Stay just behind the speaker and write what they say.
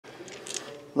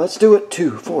Let's do it.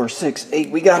 2, 4, 6, 8.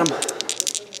 We got them.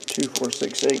 2, 4,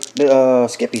 6, 8.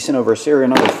 Skippy sent over a serial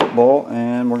number football,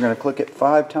 and we're going to click it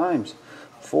 5 times.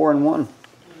 4 and 1.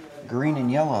 Green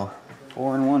and yellow.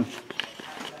 4 and 1.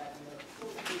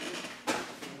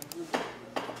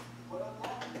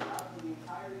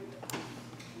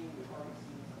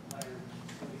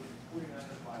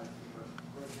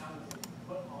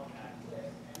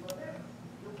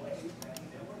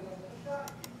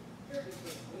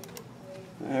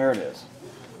 There it is.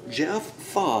 Jeff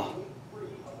Fa.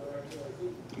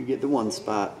 You get the 1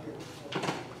 spot.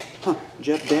 Huh.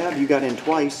 Jeff Dab, you got in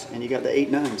twice, and you got the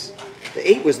 8 9s. The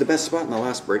 8 was the best spot in the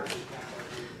last break.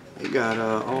 You got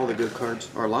all the good cards,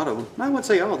 or a lot of them. I wouldn't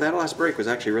say all. That last break was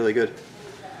actually really good.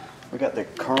 We got the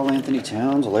Karl Anthony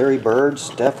Towns, Larry Bird,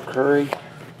 Steph Curry,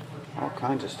 all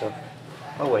kinds of stuff.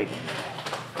 Oh wait,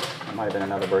 that might have been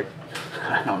another break.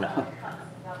 I don't know.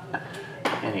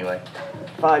 Anyway,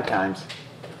 5 times.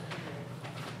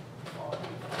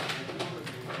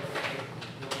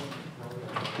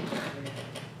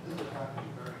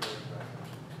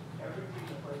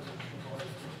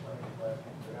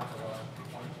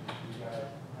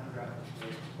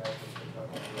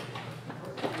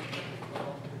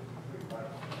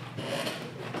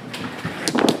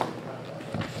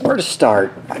 Where to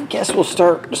start? I guess we'll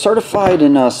start certified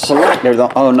in select.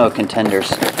 Oh no, contenders.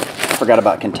 Forgot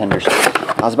about contenders.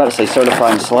 I was about to say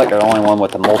certified and select are the only one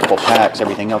with the multiple packs.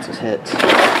 Everything else is hits.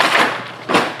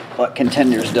 But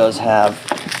contenders does have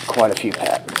quite a few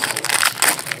packs.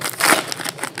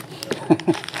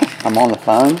 I'm on the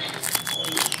phone.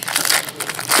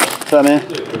 What's up, man?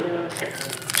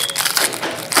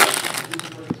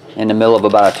 In the middle of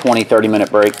about a 20-30 minute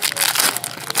break.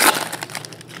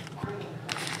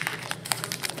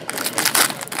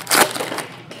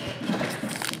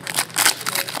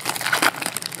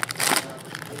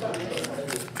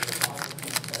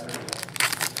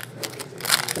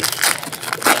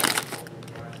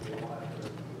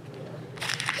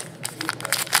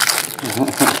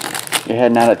 You're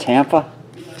heading out of Tampa?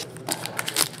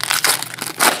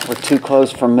 We're too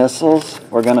close for missiles.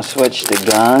 We're going to switch to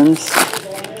guns.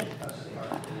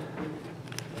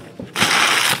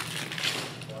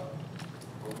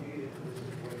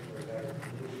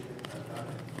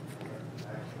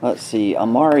 Let's see.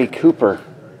 Amari Cooper,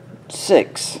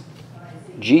 6.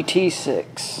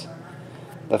 GT6.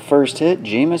 The first hit,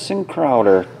 Jamison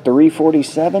Crowder,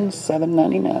 347,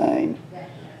 $7.99.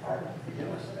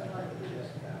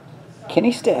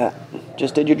 Kenny Stat,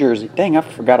 just did your jersey. Dang, I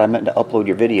forgot I meant to upload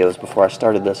your videos before I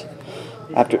started this.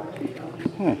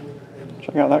 Hey,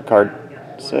 check out that card.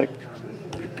 Sick.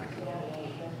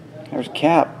 There's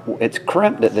Cap. It's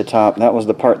crimped at the top. That was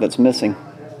the part that's missing.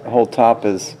 The whole top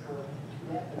of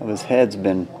his head's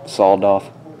been sawed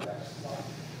off.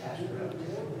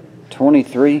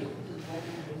 23.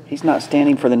 He's not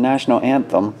standing for the national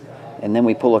anthem, and then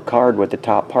we pull a card with the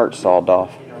top part sawed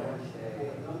off.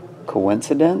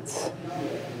 Coincidence?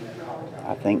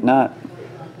 I think not.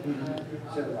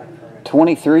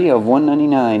 23 of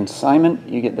 199. Simon,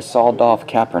 you get the sawed off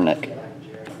Kaepernick.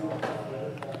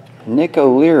 Nick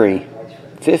O'Leary,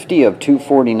 50 of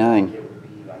 249.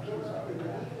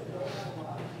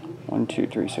 1, 2,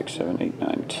 3, 6, 7, 8,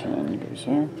 9, 10 goes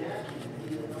there.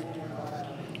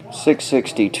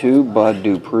 662, Bud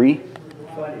Dupree.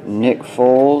 Nick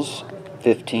Foles,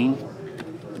 15.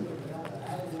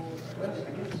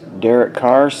 Derek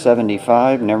Carr,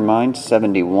 75, never mind,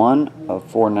 71 of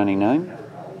 499.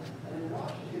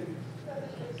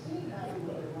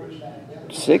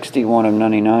 61 of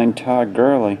 99, Todd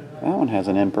Gurley. That one has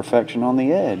an imperfection on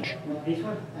the edge.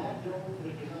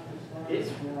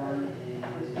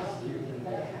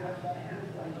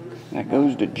 That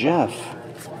goes to Jeff.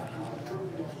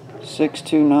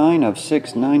 629 of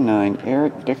 699,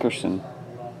 Eric Dickerson.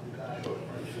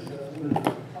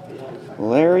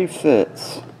 Larry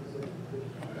Fitz.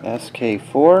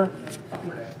 SK4.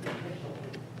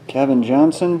 Kevin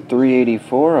Johnson,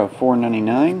 384 of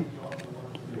 499.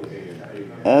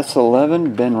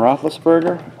 S11, Ben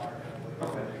Roethlisberger.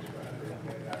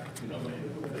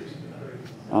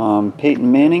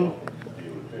 Peyton Manning,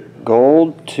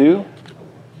 gold, 2.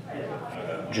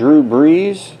 Drew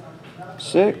Brees,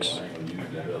 6.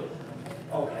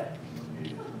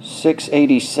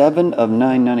 687 of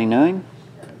 999.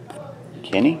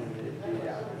 Kenny.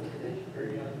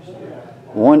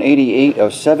 188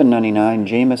 of 799,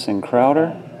 Jamison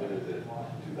Crowder.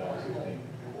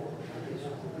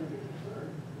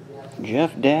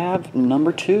 Jeff Dav,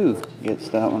 number 2, gets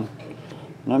that one.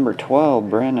 Number 12,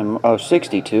 Brandon,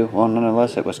 62. Well,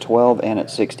 nonetheless, it was 12 and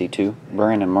it's 62.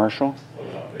 Brandon Marshall.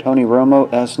 Tony Romo,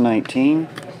 S19.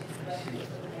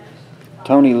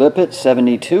 Tony Lippett,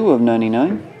 72 of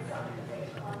 99.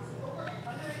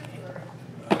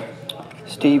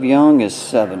 Steve Young is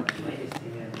 7.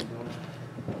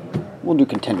 We'll do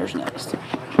contenders next.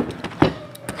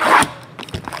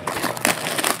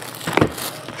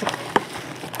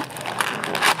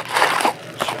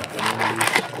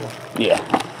 Yeah.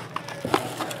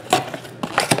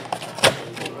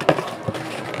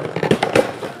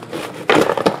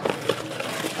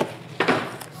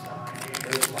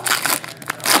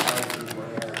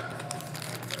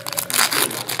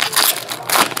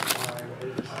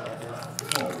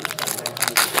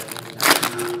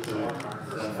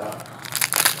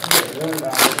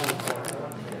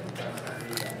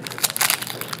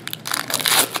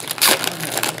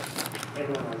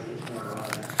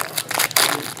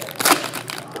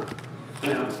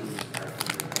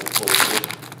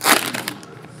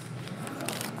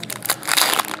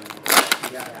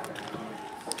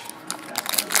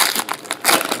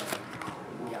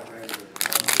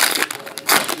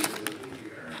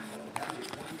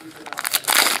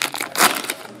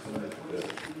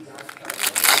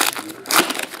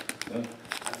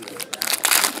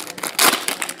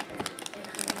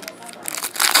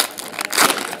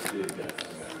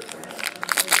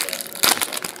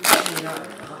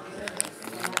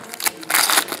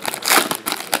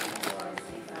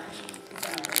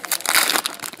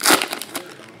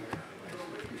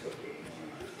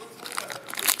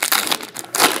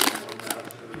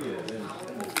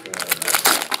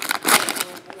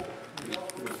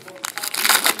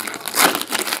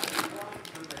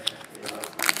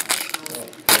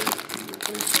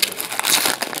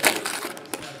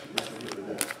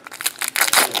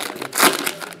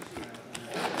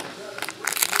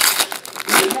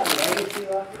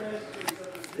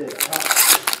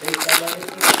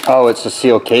 Oh, it's a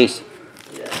sealed case.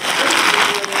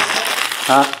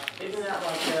 Huh? Isn't that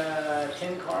like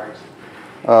 10 cards?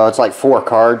 It's like 4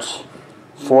 cards.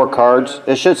 4 cards.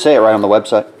 It should say it right on the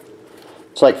website.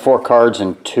 It's like 4 cards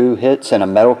and 2 hits and a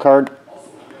metal card.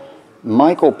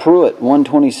 Michael Pruitt,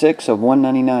 126 of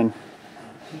 199.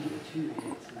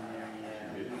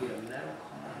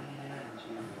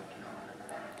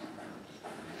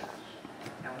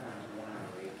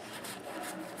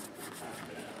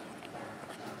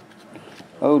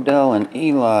 Odell and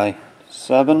Eli,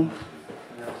 7.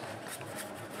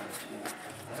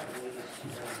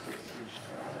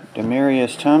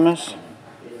 Demarius Thomas,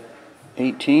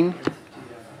 18.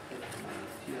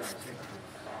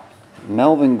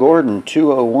 Melvin Gordon,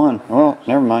 201. Oh,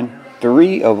 never mind.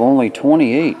 3 of only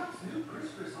 28.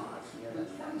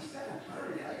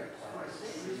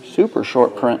 Super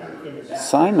short print.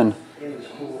 Simon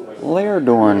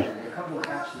Lairdorn.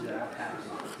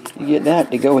 You get that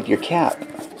to go with your cap.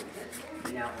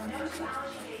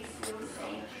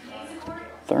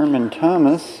 Thurman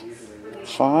Thomas,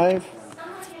 5.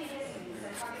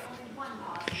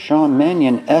 Sean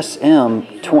Mannion, SM,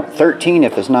 13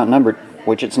 if it's not numbered,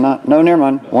 which it's not. No, never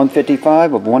mind.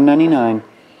 155 of 199.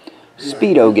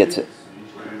 Speedo gets it.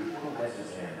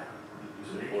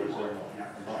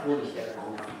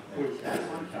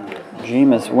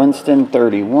 Jameis Winston,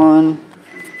 31.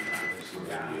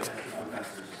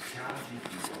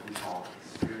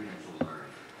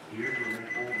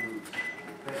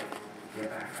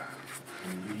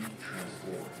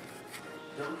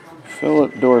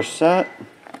 Philip Dorsett,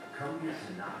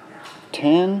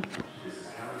 10.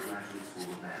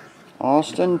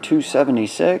 Austin,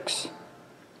 276.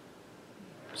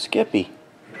 Skippy,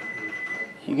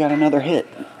 you got another hit.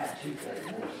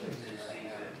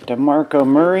 DeMarco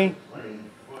Murray,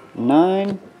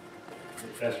 9.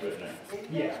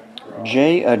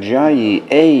 Jay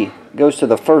Ajayi, A, goes to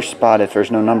the first spot if there's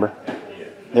no number.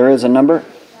 There is a number,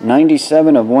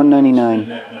 97 of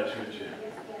 199.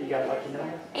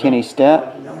 Kenny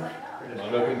Stat.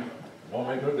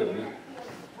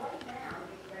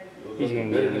 He's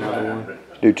going to get another one.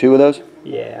 Do 2 of those?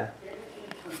 Yeah.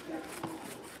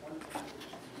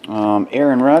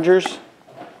 Aaron Rodgers,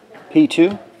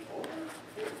 P2.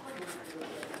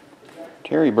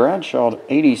 Terry Bradshaw,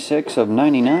 86 of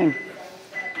 99.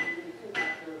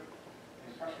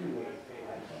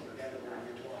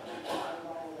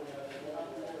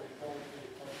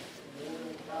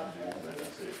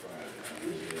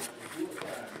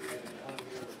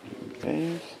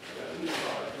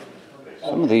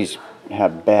 Some of these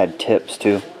have bad tips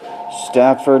too.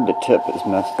 Stafford, the tip is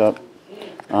messed up.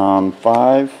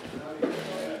 5.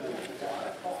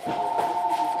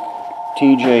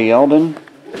 TJ Yeldon,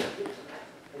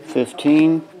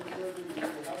 15.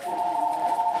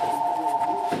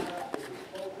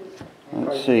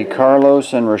 Let's see,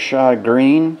 Carlos and Rashad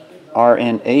Green are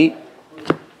in 8.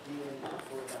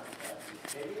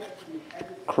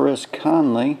 Chris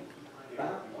Conley.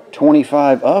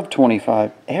 25 of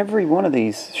 25. Every one of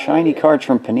these shiny cards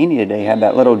from Panini today had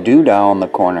that little doodah on the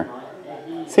corner.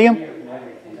 See them?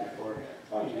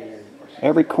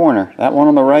 Every corner. That one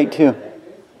on the right too.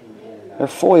 Their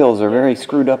foils are very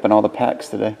screwed up in all the packs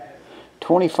today.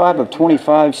 25 of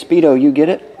 25. Speedo, you get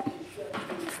it?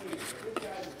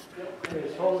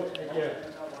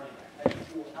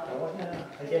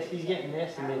 I guess he's getting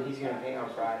this and then he's going to pay on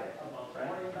Friday. Right?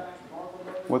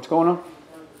 What's going on?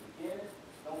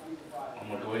 I'm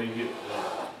going to go ahead and get,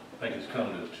 I think it's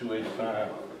coming to 285,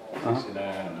 69,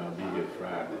 and I'll be here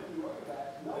Friday.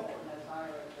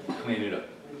 Clean it up.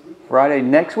 Friday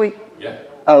next week? Yeah.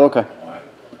 Oh, okay. All right.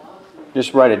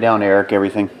 Just write it down, Eric,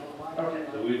 everything. So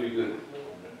we'll be good.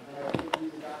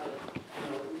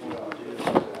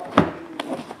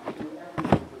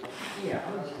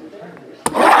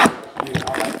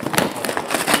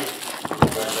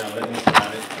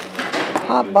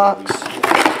 Hot box.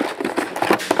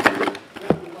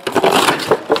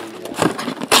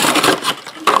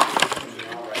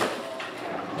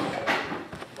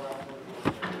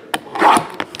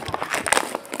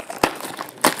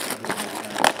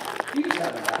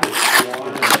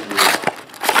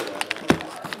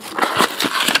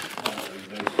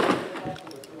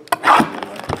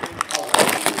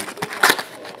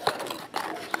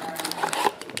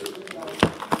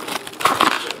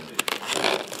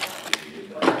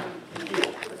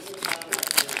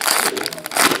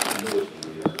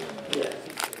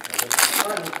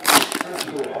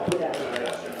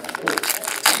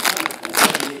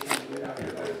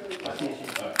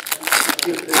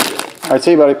 All right,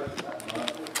 see you, buddy.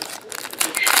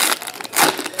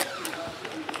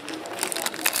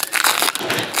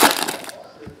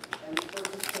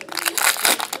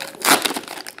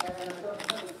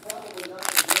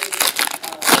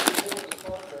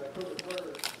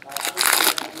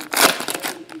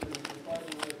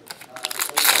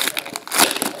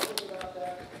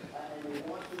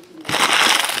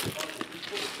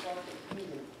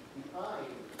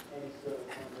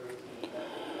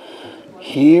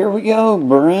 Here we go.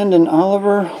 Brandon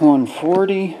Oliver,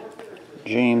 140.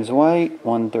 James White,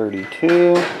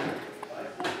 132.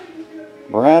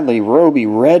 Bradley Roby,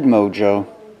 Red Mojo.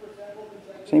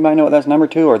 Does anybody know what that's number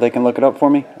to, or they can look it up for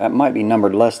me? That might be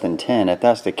numbered less than 10. If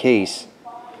that's the case,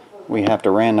 we have to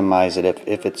randomize it.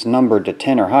 If it's numbered to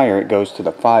 10 or higher, it goes to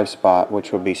the 5 spot,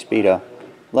 which would be Speedo.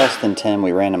 Less than 10,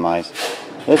 we randomize.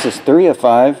 This is 3 of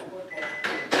 5.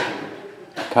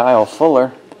 Kyle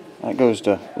Fuller. That goes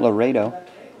to Laredo.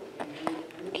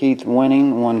 Keith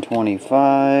Winning,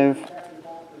 125.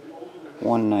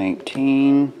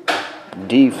 119.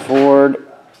 D. Ford,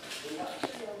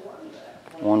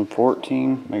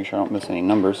 114. Make sure I don't miss any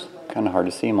numbers. Kind of hard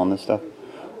to see them on this stuff.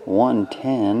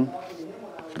 110.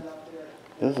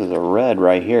 This is a red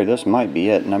right here. This might be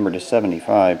it. Number to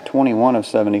 75. 21 of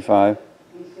 75.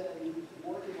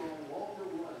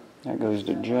 That goes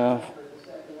to Jeff.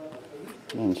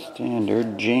 And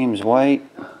standard. James White.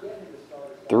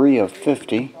 3 of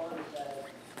 50.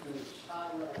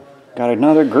 Got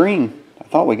another green. I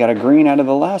thought we got a green out of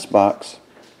the last box.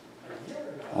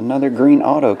 Another green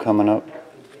auto coming up.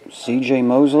 CJ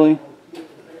Mosley.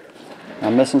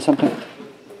 I'm missing something.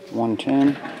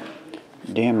 110.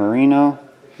 Dan Marino.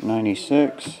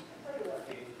 96.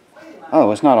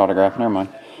 Oh, it's not autographed. Never mind.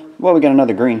 Well, we got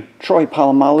another green. Troy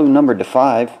Polamalu, numbered to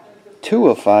 5. 2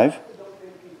 of 5.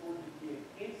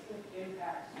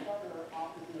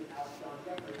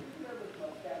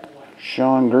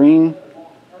 Sean Green,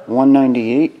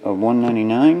 198 of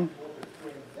 199.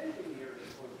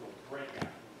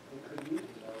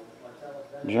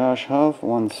 Josh Huff,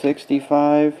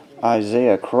 165.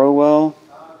 Isaiah Crowell,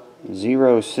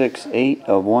 068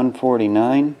 of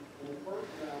 149.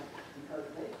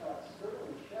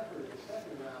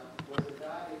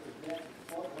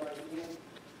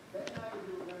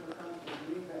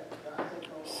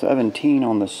 $17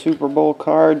 on the Super Bowl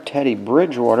card. Teddy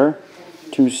Bridgewater,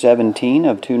 217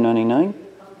 of 299.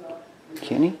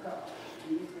 Kenny,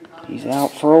 he's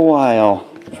out for a while,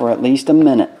 for at least a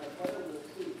minute.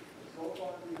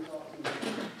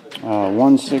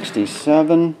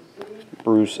 167.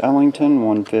 Bruce Ellington,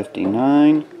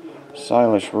 159.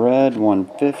 Silas Red,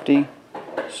 150.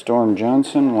 Storm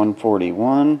Johnson,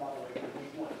 141.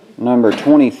 Number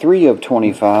 23 of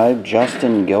 25,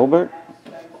 Justin Gilbert.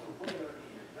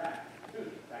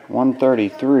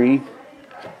 133.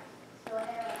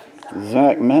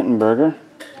 Zach Mettenberger.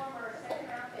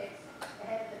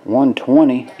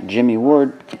 120. Jimmy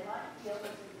Ward.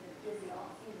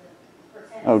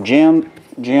 Oh, Jam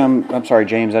I'm sorry,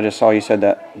 James, I just saw you said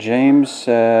that. James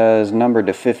says numbered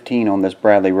to 15 on this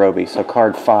Bradley Roby, so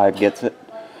card 5 gets it.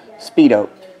 Speedo.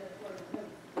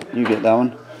 You get that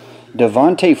one.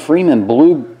 Devontae Freeman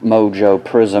Blue Mojo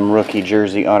Prism rookie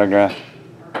jersey autograph.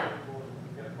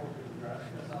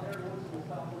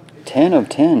 10 of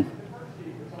 10.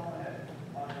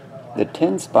 The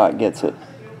 10 spot gets it.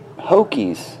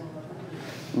 Hokies.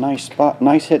 Nice spot.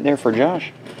 Nice hit there for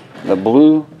Josh. The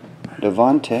blue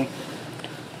Devontae.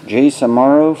 Jay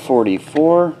Samaro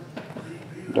 44.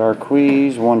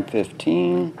 Darquies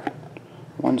 115.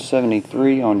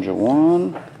 173 on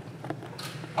Jawan.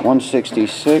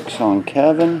 166 on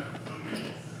Kevin.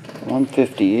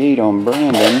 158 on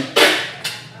Brandon.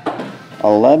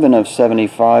 11 of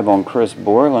 75 on Chris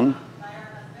Borland.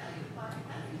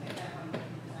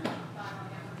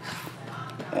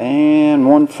 And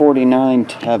 149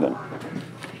 Tevin.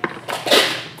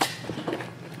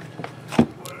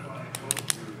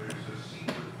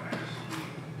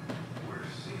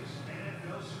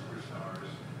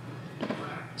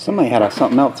 Somebody had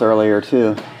something else earlier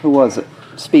too. Who was it?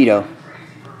 Speedo.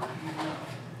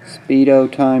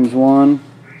 Speedo times 1.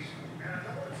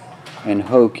 And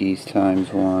Hokies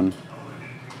times 1.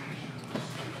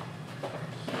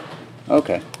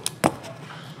 Okay.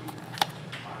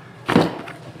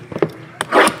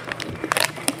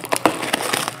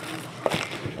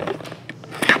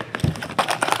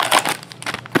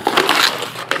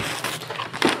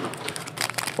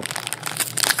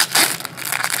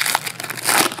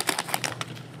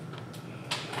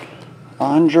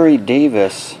 Andre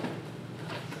Davis,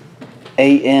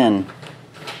 AN,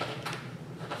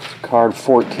 card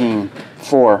 14,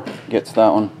 4 gets that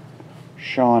one.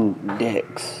 Sean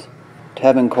Dix,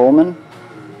 Tevin Coleman,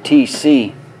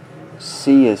 TC,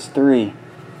 C is 3,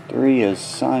 3 is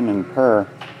Simon Purr,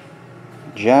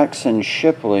 Jackson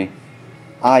Shipley,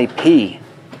 IP,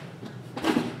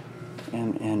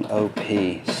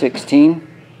 MNOP, 16,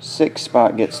 6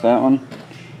 spot gets that one,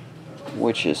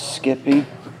 which is Skippy.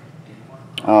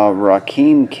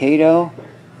 Rakeem Cato.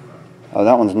 Oh,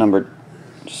 that one's numbered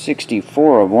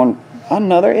 64 of 1.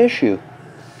 Another issue.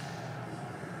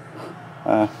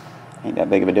 Ain't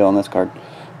that big of a deal on this card.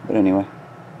 But anyway.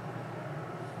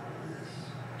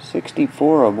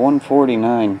 64 of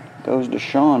 149 goes to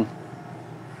Sean.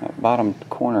 That bottom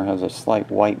corner has a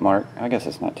slight white mark. I guess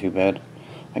it's not too bad.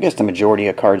 I guess the majority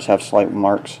of cards have slight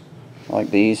marks like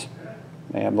these.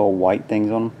 They have little white things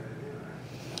on them.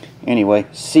 Anyway,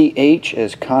 CH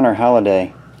is Connor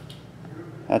Halliday.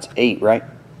 That's 8, right?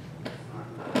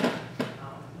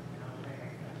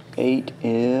 8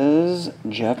 is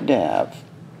Jeff Dav.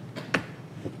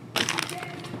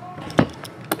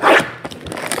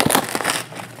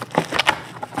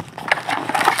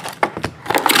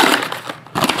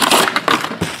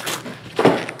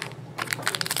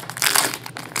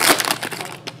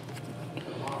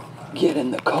 Get in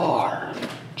the car.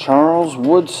 Charles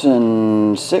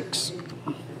Woodson, 6.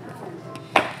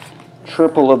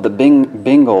 Triple of the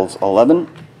Bengals, 11.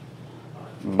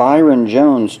 Byron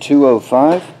Jones,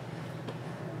 205.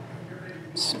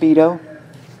 Speedo.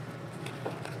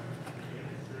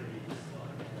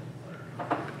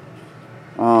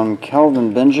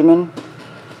 Calvin Benjamin,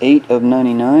 8 of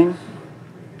 99.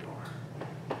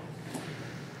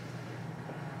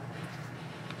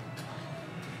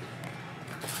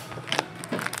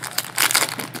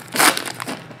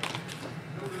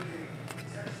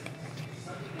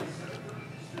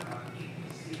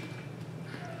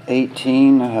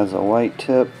 $18 has a white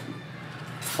tip,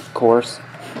 of course.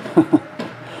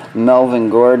 Melvin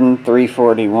Gordon,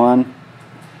 341,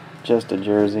 just a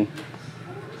jersey.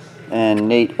 And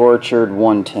Nate Orchard,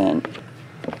 110.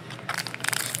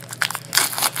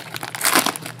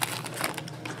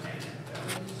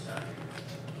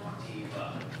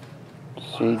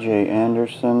 CJ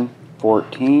Anderson,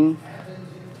 14.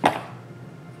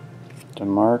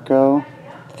 DeMarco,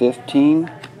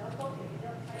 15.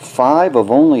 5 of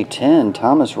only 10,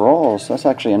 Thomas Rawls. That's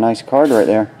actually a nice card right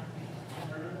there.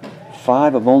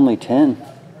 5 of only 10.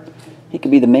 He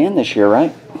could be the man this year,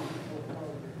 right?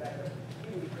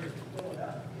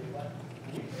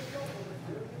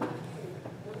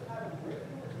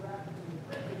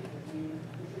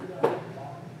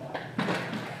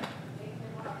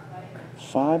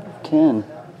 Five of 10.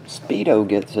 Speedo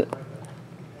gets it.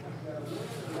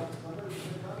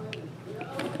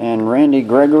 And Randy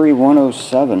Gregory,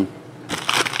 107.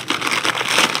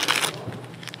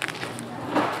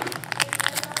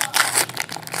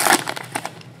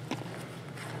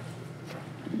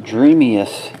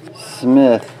 Dreamius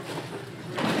Smith,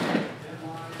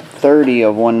 30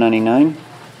 of 199.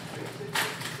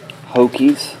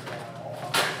 Hokies.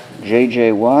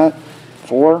 J.J. Watt,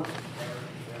 4.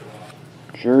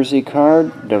 Jersey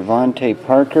card, Devontae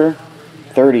Parker,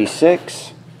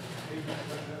 36.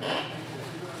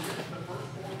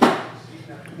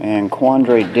 And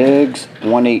Quandre Diggs,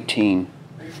 118.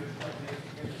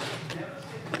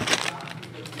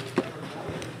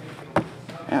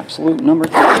 Absolute number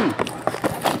 3.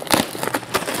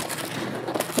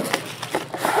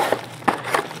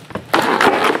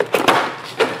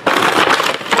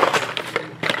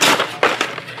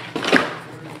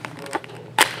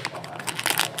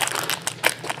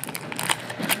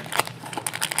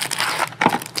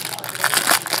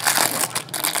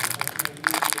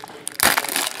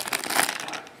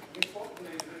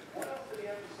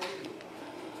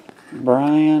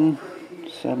 Brian,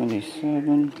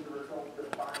 77.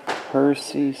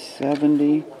 Percy,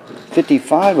 70.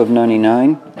 55 of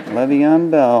 99.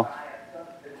 Le'Veon Bell.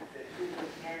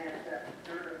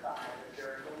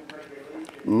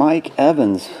 Mike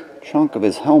Evans, chunk of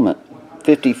his helmet.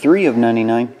 53 of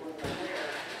 99.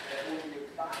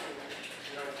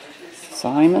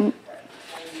 Simon.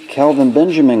 Kelvin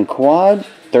Benjamin quad.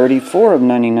 34 of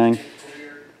 99.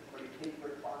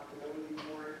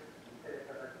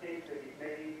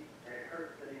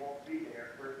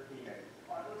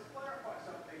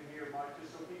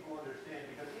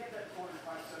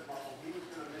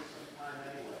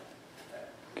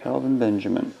 Kelvin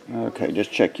Benjamin. Okay,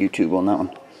 just check YouTube on that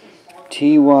one.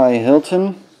 T.Y.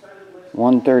 Hilton,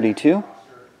 132.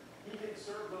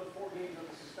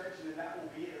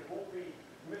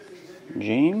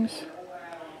 James.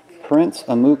 Prince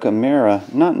Amuka Mara,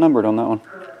 not numbered on that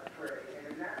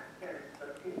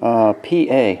one.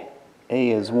 P.A. A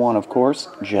is 1, of course.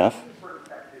 Jeff.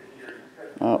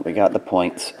 Oh, we got the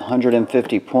points.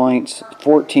 150 points.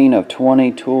 14 of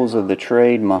 20. Tools of the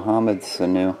trade. Mohamed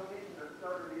Sanu.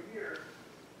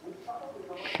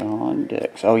 Sean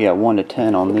Dix. Oh yeah, 1 to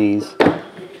 10 on these.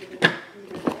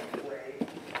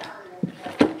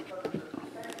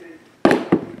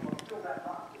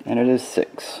 And it is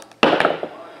 6.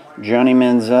 Johnny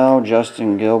Manziel,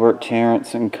 Justin Gilbert,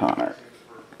 Terrence, and Connor.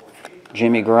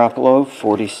 Jimmy Garoppolo,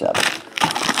 47.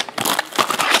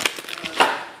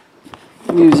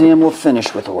 Museum will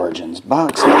finish with Origins.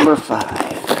 Box number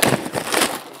 5.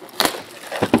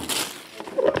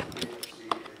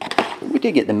 We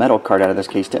did get the metal card out of this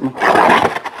case, didn't we?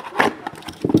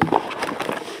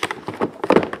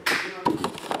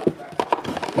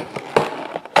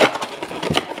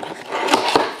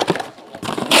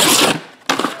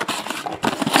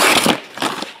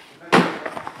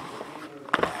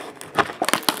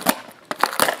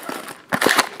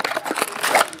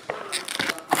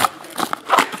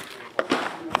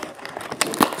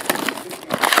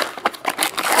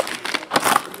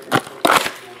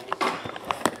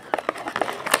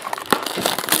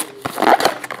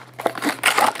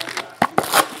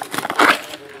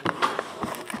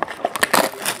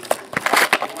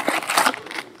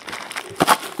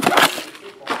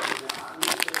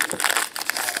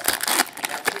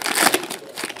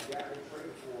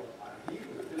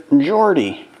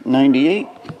 Jordy, 98.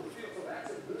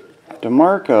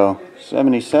 DeMarco,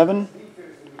 77.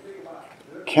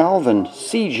 Calvin,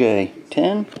 CJ,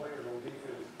 10.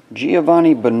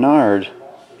 Giovanni Bernard,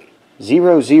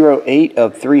 008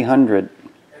 of 300.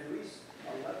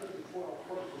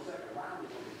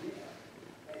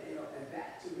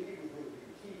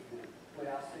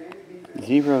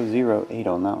 008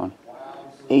 on that one.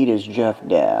 8 is Jeff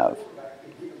Dav.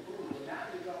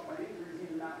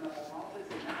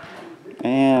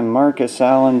 And Marcus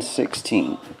Allen,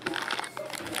 16.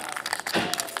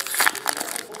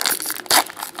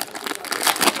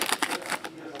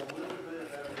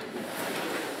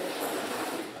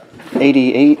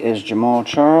 '88 is Jamal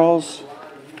Charles.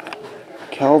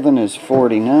 Kelvin is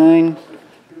 49.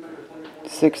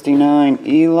 69,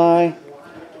 Eli.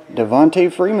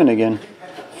 Devontae Freeman again.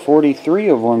 43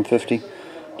 of 150.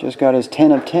 Just got his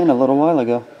 10 of 10 a little while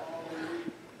ago.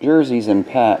 Jerseys in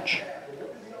patch.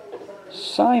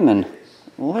 Simon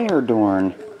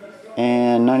Lairdorn.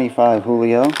 And 95,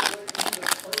 Julio.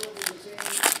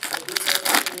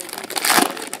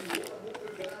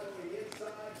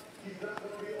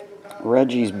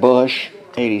 Reggie's Bush,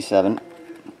 87.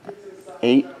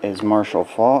 8 is Marshall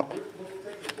Faulk.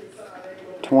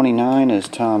 29 is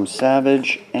Tom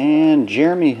Savage. And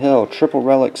Jeremy Hill, triple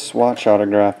relic swatch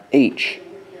autograph, H.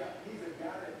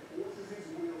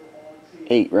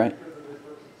 8, right?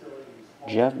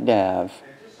 Jeff Dav.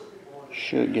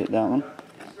 Should get that one.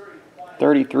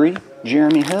 33,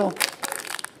 Jeremy Hill.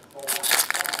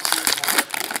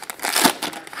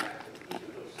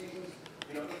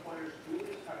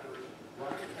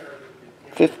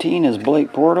 15 is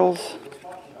Blake Bortles.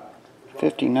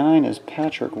 59 is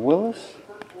Patrick Willis.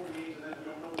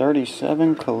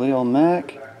 37 Khalil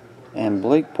Mack. And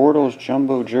Blake Bortles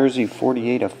jumbo jersey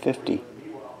 48 of 50.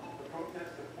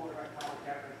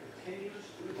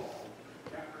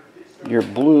 Your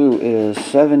blue is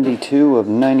 72 of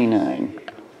 99.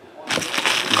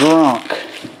 Gronk.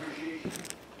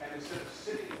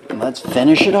 Let's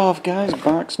finish it off, guys.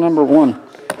 Box number 1.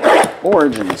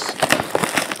 Origins.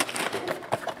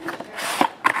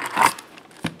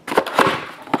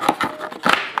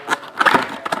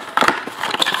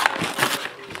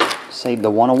 Save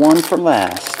the 101 for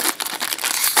last.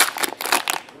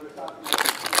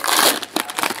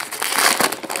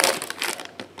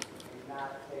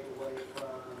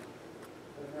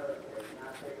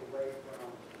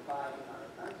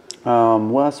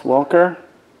 Wes Welker,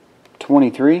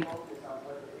 23.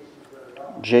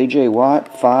 J.J.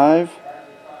 Watt, 5.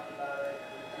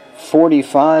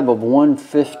 45 of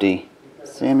 150.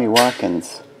 Sammy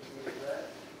Watkins.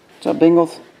 What's up,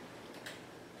 Bengals?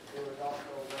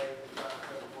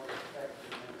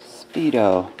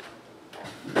 Speedo.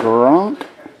 Gronk,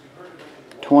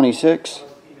 26.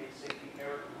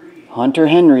 Hunter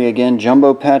Henry again,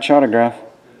 jumbo patch autograph.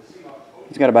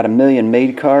 He's got about 1 million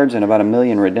made cards and about 1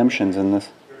 million redemptions in this.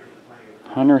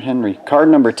 Hunter Henry. Card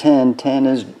number 10. 10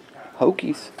 is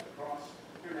Hokies.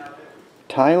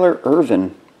 Tyler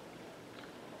Irvin.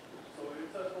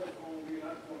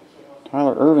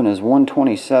 Tyler Irvin is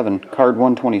 127. Card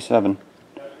 127.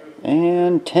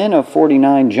 And 10 of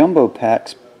 49 jumbo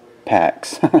packs.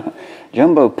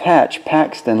 Jumbo patch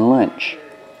Paxton Lynch.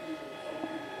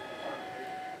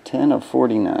 10 of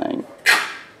 49.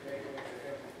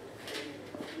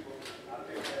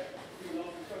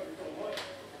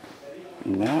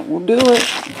 And that will do it.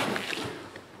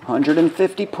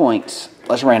 150 points.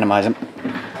 Let's randomize them.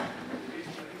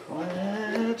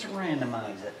 Let's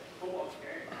randomize it.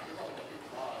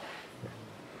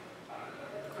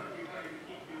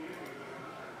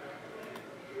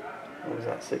 What is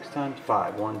that? 6 times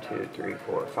 5. 1, 2, 3,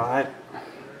 4, 5.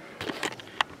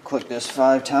 Click this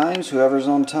 5 times. Whoever's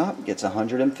on top gets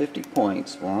 150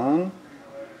 points. 1,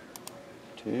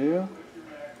 2,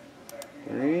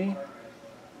 3,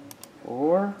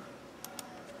 4,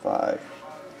 5.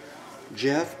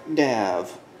 Jeff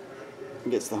Dav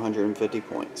gets the 150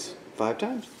 points. 5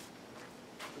 times.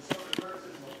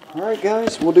 Alright,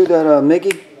 guys, we'll do that,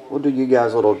 Mickey. We'll do you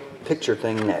guys a little picture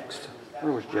thing next.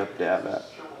 Where was Jeff Dav at?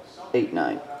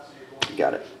 8-9.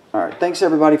 Got it. Alright, thanks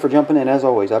everybody for jumping in. As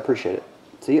always, I appreciate it.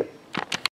 See ya.